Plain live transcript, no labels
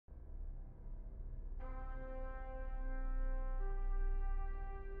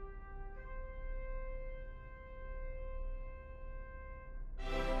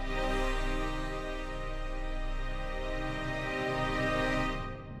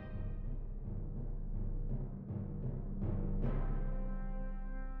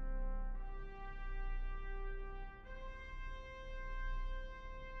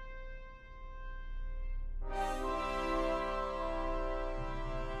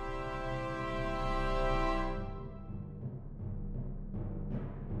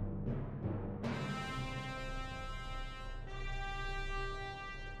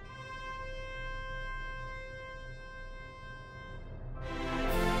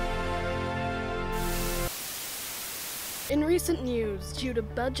In recent news, due to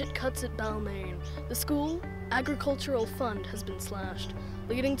budget cuts at Balmain, the school agricultural fund has been slashed,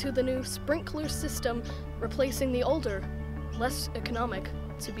 leading to the new sprinkler system replacing the older, less economic,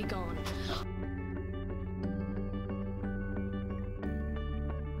 to be gone.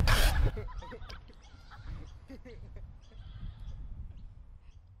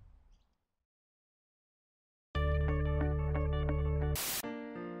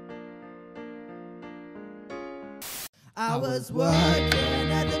 I was working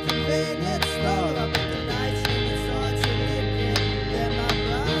at the convenience store up at the night and started to live. Then my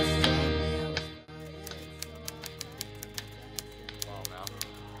boss told me I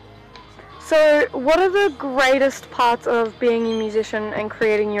was So, what are the greatest parts of being a musician and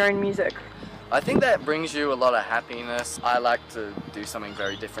creating your own music? I think that brings you a lot of happiness. I like to do something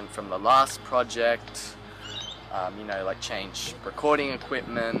very different from the last project. You know, like change recording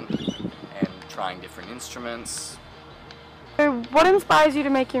equipment and trying different instruments. So what inspires you to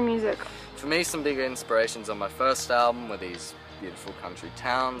make your music? For me, some big inspirations on my first album were these beautiful country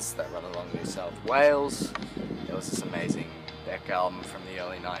towns that run along New South Wales. There was this amazing Beck album from the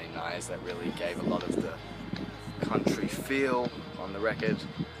early 1990s that really gave a lot of the country feel on the record.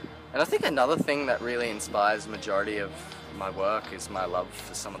 And I think another thing that really inspires the majority of my work is my love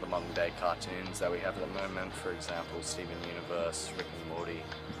for some of the modern day cartoons that we have at the moment. For example, Steven Universe, Rick and Morty,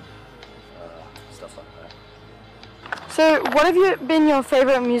 stuff like that. So what have been your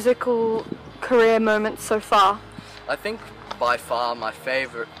favourite musical career moments so far? I think by far my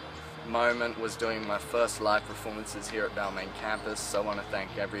favourite moment was doing my first live performances here at Balmain campus. So I want to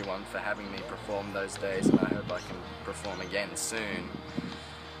thank everyone for having me perform those days, and I hope I can perform again soon.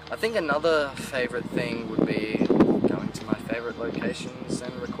 I think another favourite thing would be going to my favourite locations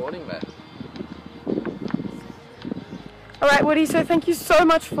and recording there. Alright Woody, so thank you so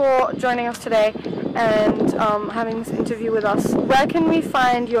much for joining us today and having this interview with us. Where can we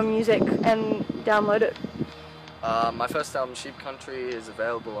find your music and download it? My first album, Sheep Country, is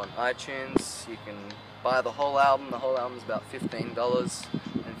available on iTunes. You can buy the whole album. The whole album is about $15.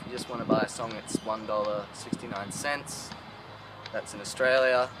 And if you just want to buy a song, it's $1.69. That's in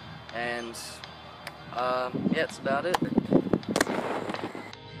Australia. And yeah, that's about it.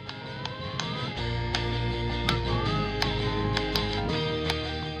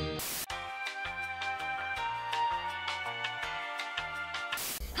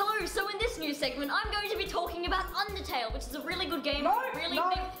 So in this new segment, I'm going to be talking about Undertale, which is a really good game.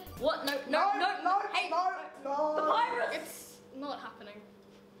 What? No. Hey, no. The pirates. It's not happening.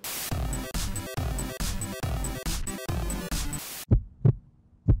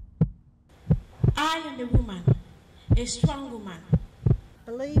 I am a woman, a strong woman.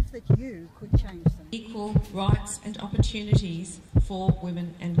 Believe that you could change them. Equal rights and opportunities for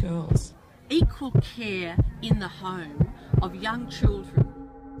women and girls. Equal care in the home of young children.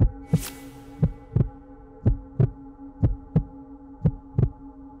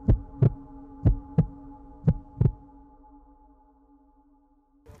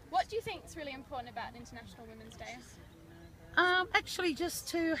 What do you think is really important about International Women's Day? Actually just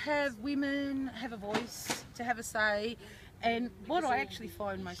to have women have a voice, to have a say, and what I actually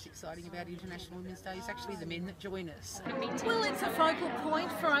find most exciting about International Women's Day is actually the men that join us. Well, it's a focal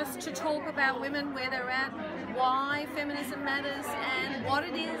point for us to talk about women, where they're at, why feminism matters, and what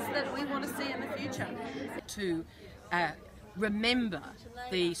it is that we want to see in the future. To remember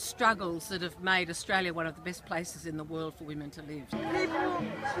the struggles that have made Australia one of the best places in the world for women to live. People,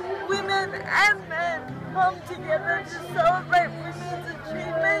 women and men come together to celebrate women's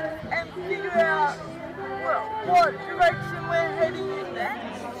achievements and figure out what direction we're heading in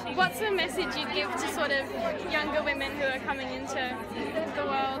next. What's the message you'd give to sort of younger women who are coming into the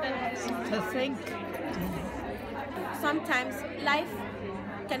world and To think. Sometimes life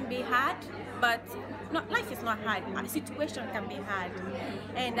can be hard, but life is not hard. A situation can be hard,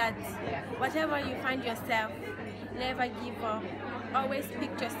 and that whatever you find yourself, never give up. Always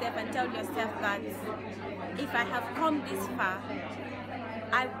pick yourself and tell yourself that if I have come this far,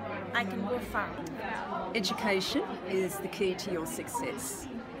 I can go far. Education is the key to your success,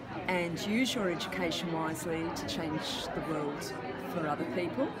 and use your education wisely to change the world for other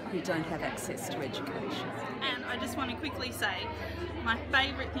people who don't have access to education. And I just want to quickly say, my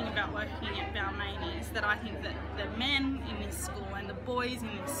favourite thing about working at Balmain is that I think that the men in this school and the boys in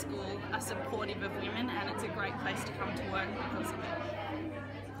this school are supportive of women, and it's a great place to come to work because of it.